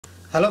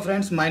Hello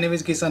friends, my name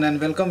is Kisan and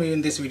welcome you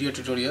in this video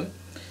tutorial.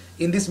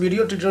 In this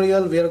video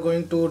tutorial we are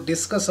going to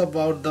discuss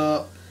about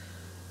the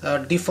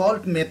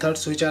default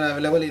methods which are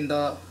available in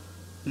the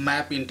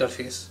map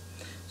interface.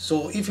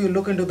 So if you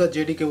look into the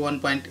JDK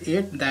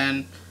 1.8,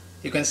 then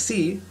you can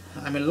see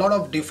a lot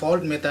of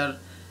default methods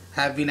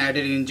have been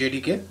added in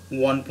JDK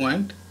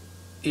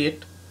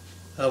 1.8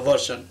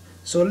 version.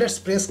 So let's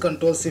press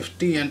Ctrl Shift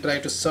T and try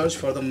to search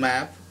for the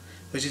map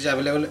which is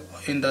available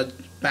in the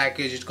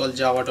package. It's called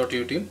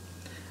java.util,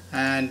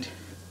 and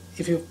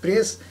if you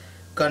press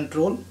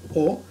Ctrl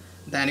O,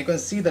 then you can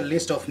see the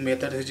list of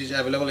methods which is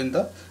available in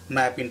the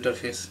map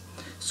interface.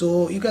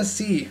 So you can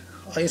see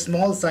a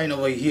small sign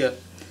over here.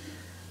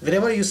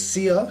 Wherever you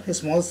see a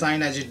small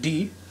sign as a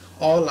D,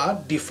 all are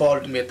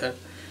default method.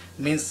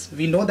 Means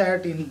we know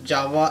that in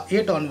Java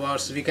 8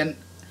 onwards we can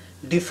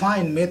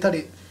define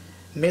method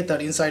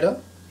inside a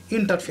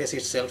interface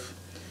itself.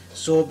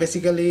 So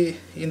basically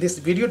in this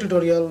video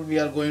tutorial we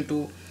are going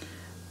to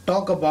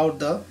talk about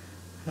the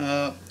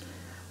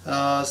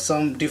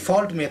some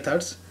default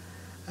methods,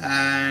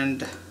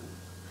 and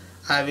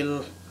I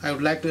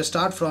would like to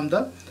start from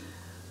the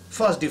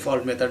first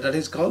default method, that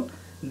is called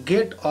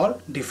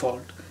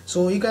getOrDefault.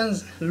 So you can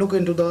look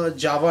into the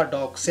Java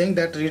doc saying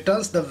that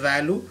returns the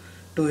value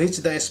to which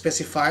the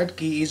specified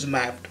key is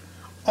mapped,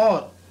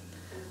 or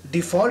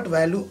default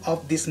value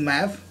of this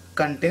map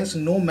contains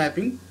no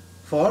mapping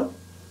for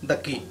the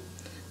key.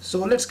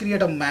 So let's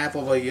create a map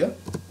over here.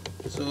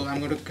 So I'm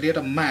going to create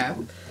a map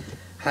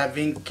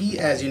having key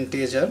as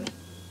integer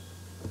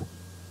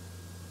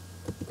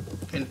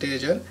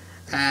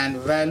and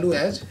value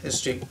as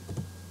string,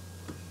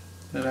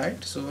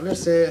 right? So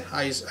let's say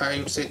I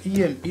would say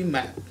emp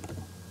map,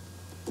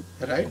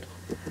 right?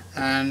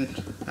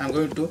 And I'm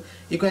going to,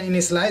 you can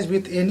initialize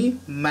with any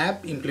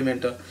map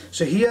implementer.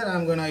 So here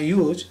I'm gonna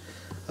use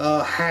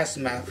hash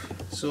map.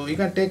 So you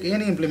can take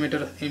any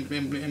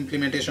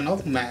implementation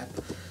of map.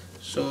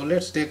 So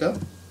let's take a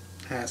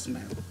hash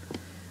map.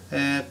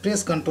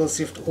 Press Ctrl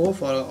Shift O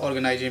for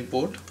organize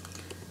import.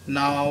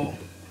 Now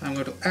I'm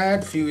going to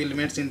add few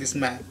elements in this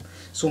map.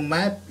 So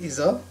map is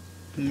a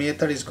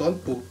method is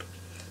called put.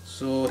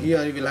 So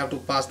here you will have to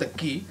pass the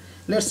key.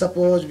 Let's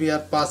suppose we are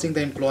passing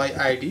the employee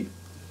ID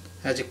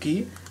as a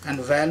key and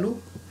value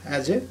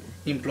as a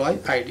employee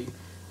ID.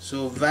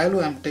 So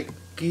value I'm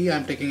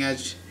taking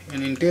as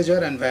an integer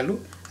and value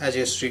as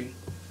a string.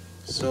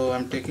 So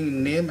I'm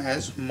taking name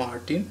as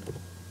Martin.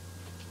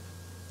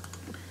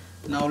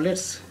 Now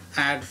let's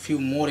add few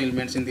more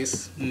elements in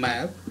this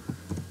map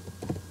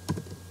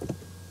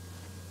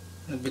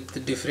with the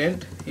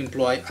different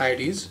employee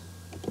IDs.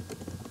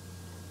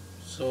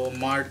 So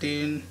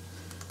Martin,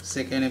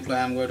 second employee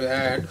I'm going to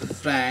add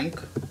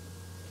Frank,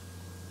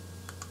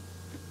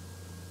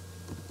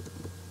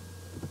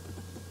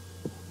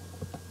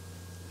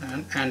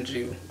 and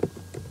Andrew.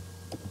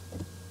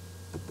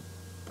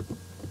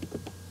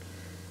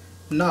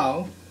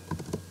 Now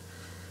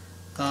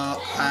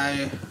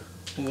I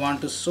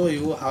want to show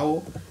you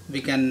how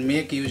we can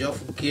make use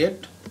of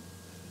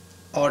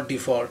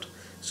getOrDefault.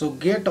 So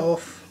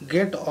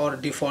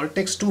getOrDefault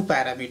takes two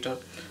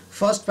parameters.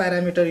 First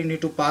parameter, you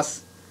need to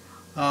pass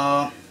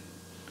a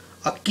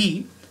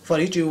key for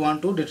which you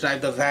want to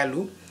retrieve the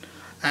value,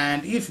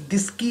 and if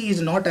this key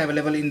is not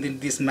available in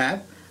this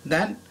map,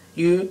 then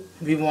we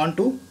want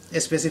to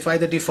specify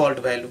the default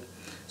value.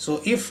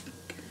 So if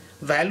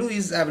value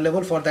is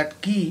available for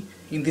that key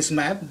in this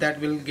map, that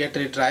will get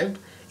retrieved.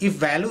 If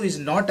value is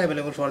not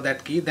available for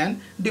that key,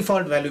 then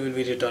default value will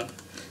be returned.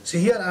 So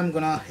here I'm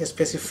gonna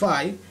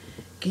specify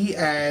key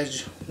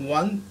as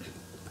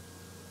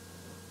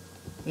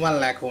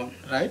 1,00,001,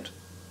 right?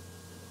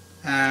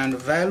 And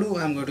value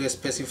I'm going to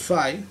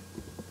specify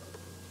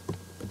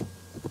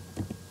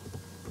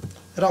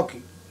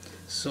Rocky.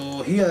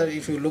 So here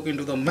if you look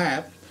into the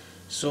map,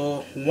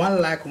 so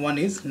 1,00,001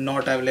 is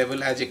not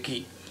available as a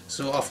key.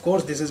 So of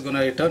course this is going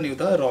to return you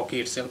the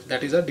Rocky itself,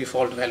 that is a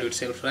default value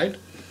itself, right?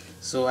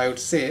 So I would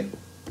say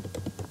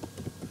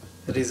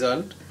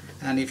result,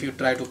 and if you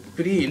try to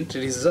print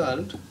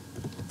result,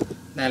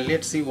 then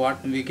let's see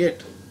what we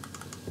get.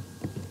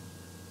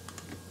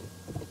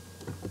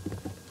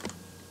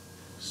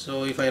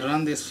 So if I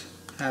run this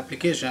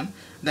application,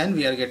 then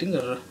we are getting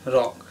a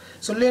rock.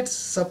 So let's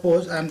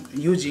suppose I'm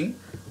using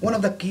one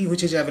of the key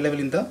which is available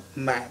in the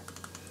map.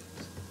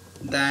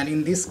 Then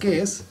in this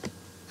case,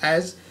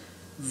 as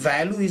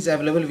value is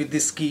available with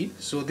this key,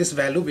 so this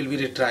value will be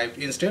retrieved.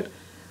 Instead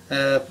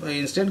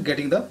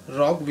getting the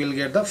rock, will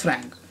get the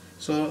Frank.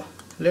 So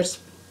let's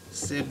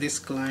save this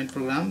client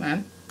program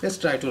and let's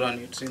try to run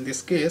it. So in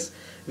this case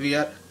we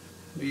are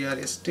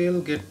still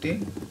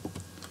getting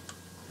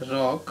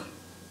rock.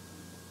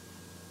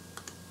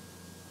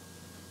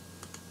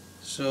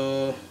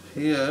 So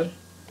here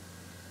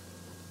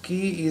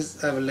key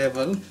is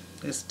available,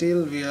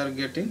 still we are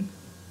getting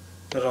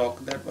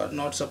rock. That was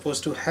not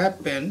supposed to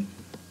happen.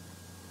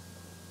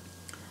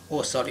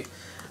 Oh sorry,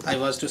 I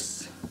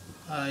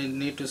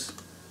need to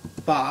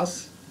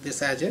pass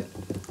this as a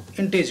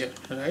integer,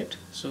 right?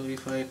 So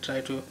if I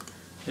try to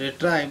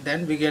retrieve,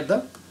 then we get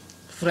the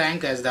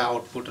frank as the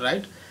output,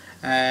 right?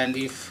 And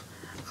if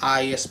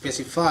I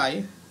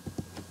specify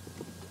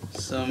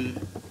some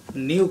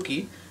new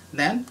key,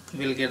 then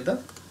we'll get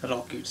the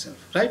raw key itself,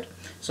 right?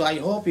 So I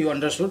hope you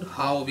understood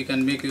how we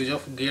can make use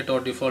of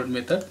getOrDefault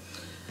method,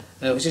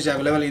 which is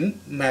available in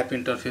map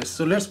interface.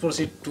 So let's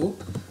proceed to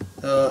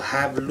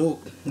have look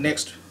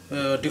next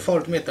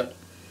default method.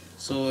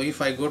 So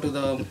if I go to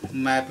the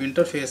map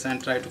interface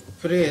and try to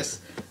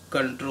press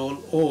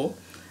Ctrl O,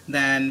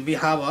 then we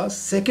have a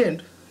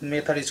second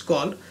method is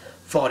called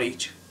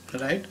forEach,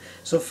 right?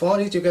 So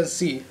forEach, you can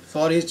see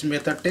forEach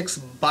method takes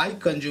by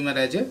consumer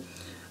as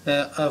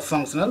a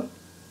functional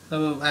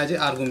as a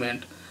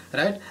argument,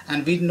 right?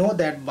 And we know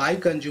that by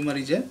consumer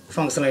is a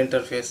functional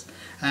interface,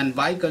 and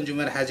by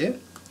consumer has a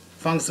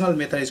functional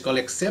method is called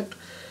accept.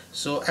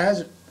 So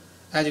as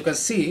you can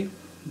see,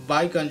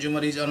 by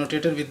consumer is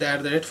annotated with the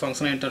 @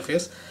 functional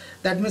interface.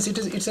 That means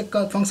it's a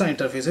functional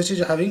interface which is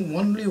having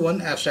only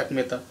one abstract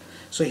method.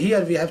 So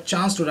here we have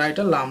chance to write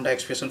a lambda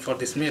expression for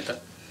this method,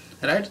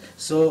 right?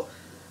 So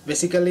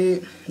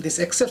basically this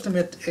accept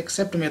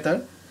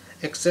method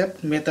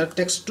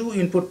takes two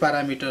input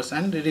parameters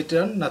and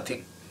return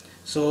nothing.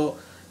 So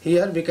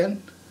here we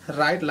can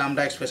write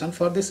lambda expression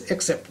for this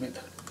accept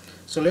method.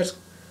 So let's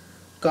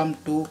come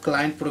to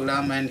client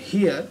program, and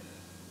here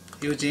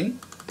using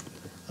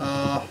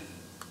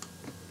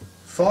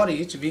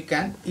forEach we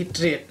can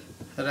iterate,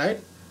 right,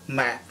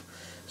 map.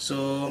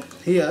 So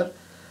here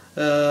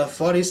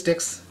forEach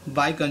takes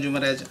by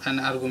consumer as an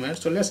argument.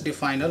 So let's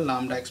define a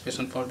lambda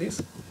expression for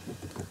this.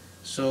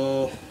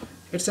 So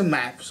it's a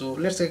map. So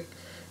let's say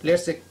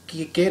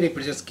k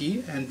represents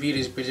key and v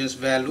represents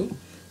value.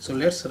 So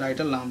let's write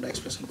a lambda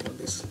expression for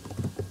this.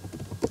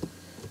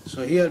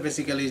 So here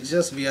basically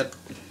just we are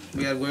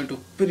going to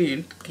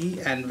print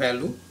key and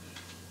value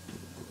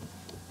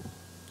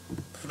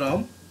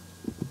from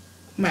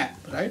map,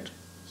 right?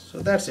 So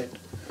that's it.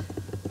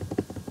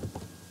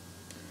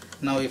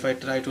 Now if I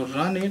try to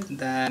run it,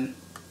 then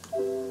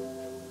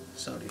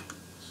sorry,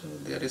 so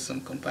there is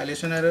some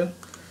compilation error.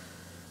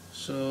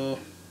 So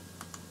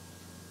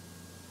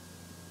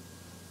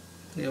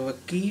we have a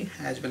key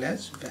as well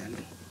as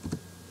value.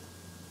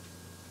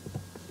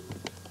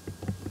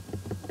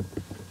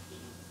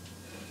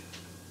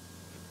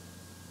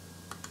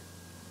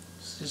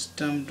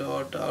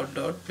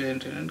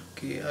 System.out.println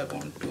key. I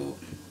want to,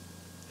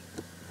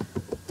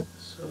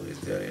 so is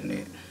there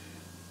any,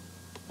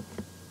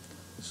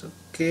 so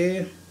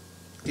k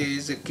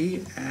is a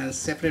key and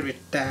separate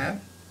with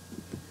tab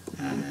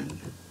and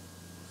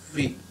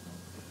v,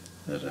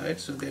 right?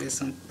 So there is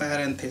some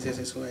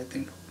parenthesis, so I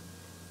think,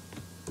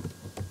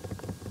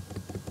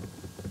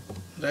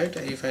 right?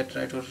 If I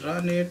try to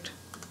run it,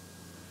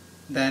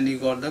 then you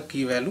got the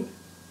key value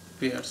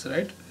pairs,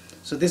 right?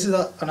 So this is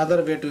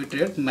another way to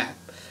iterate map.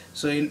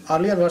 So in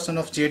earlier version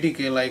of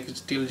JDK, like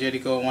till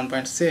JDK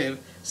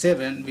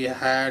 1.7, we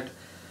had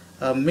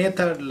a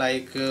method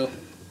like you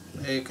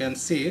can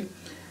see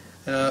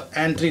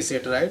entry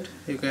set, right?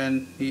 You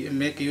can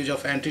make use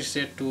of entry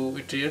set to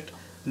iterate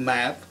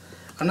map.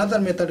 Another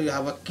method, you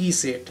have a key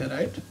set,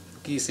 right?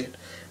 Key set.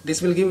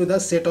 This will give you the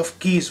set of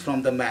keys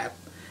from the map,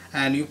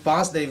 and you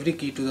pass every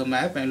key to the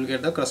map and you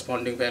get the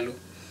corresponding value,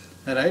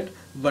 right?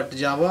 But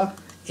Java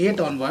 8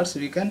 onwards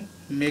we can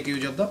make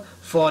use of the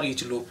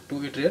forEach loop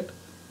to iterate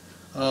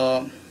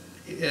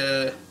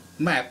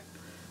map,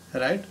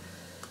 right?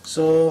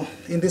 So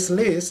in this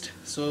list,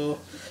 so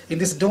in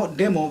this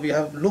demo we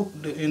have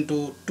looked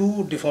into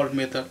two default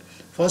methods.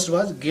 First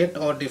was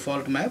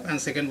getOrDefault map and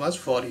second was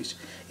forEach.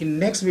 In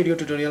next video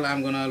tutorial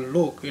I'm gonna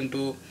look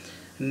into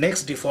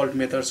next default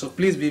method, so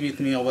please be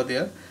with me over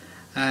there.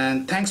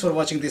 And thanks for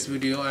watching this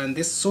video, and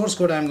this source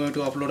code I'm going to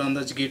upload on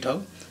the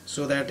GitHub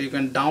so that you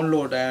can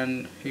download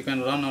and you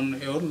can run on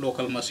your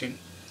local machine.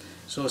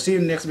 So see you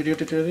in next video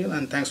tutorial,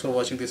 and thanks for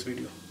watching this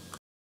video.